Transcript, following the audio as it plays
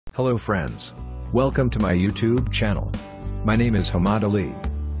Hello friends. Welcome to my YouTube channel. My name is Hamad Ali.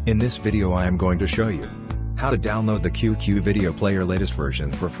 In this video I am going to show you how to download the QQ Video Player latest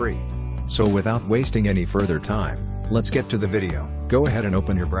version for free. So without wasting any further time, let's get to the video. Go ahead and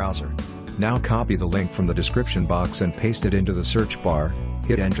open your browser. Now copy the link from the description box and paste it into the search bar,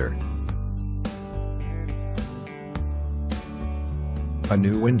 hit enter. A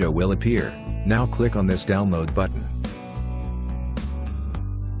new window will appear. Now click on this download button.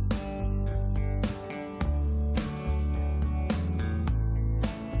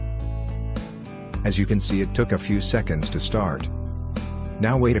 As you can see, it took a few seconds to start.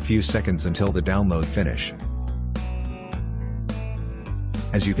 Now wait a few seconds until the download finish.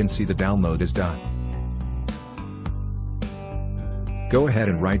 As you can see, the download is done. Go ahead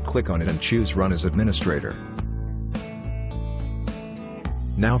and right-click on it and choose Run as Administrator.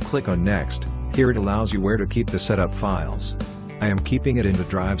 Now click on Next. Here it allows you where to keep the setup files. I am keeping it into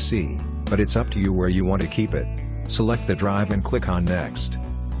Drive C, but it's up to you where you want to keep it. Select the drive and click on Next.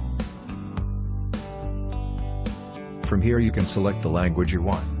 From here you can select the language you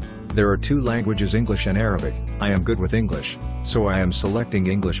want. There are two languages, English and Arabic. I am good with English, so I am selecting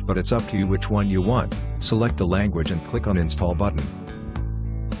English, but it's up to you which one you want. Select the language and click on Install button.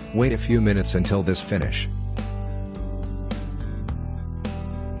 Wait a few minutes until this finish.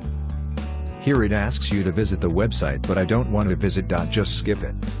 Here it asks you to visit the website, but I don't want to visit. Just skip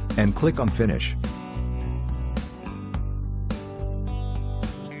it. And click on Finish.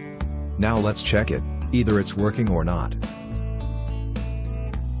 Now let's check it. Either it's working or not.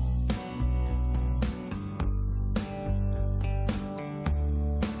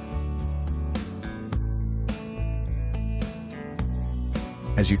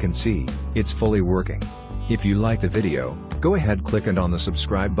 As you can see, it's fully working. If you like the video, go ahead, click on the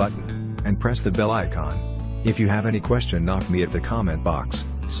subscribe button, and press the bell icon. If you have any question, knock me at the comment box.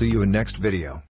 See you in next video.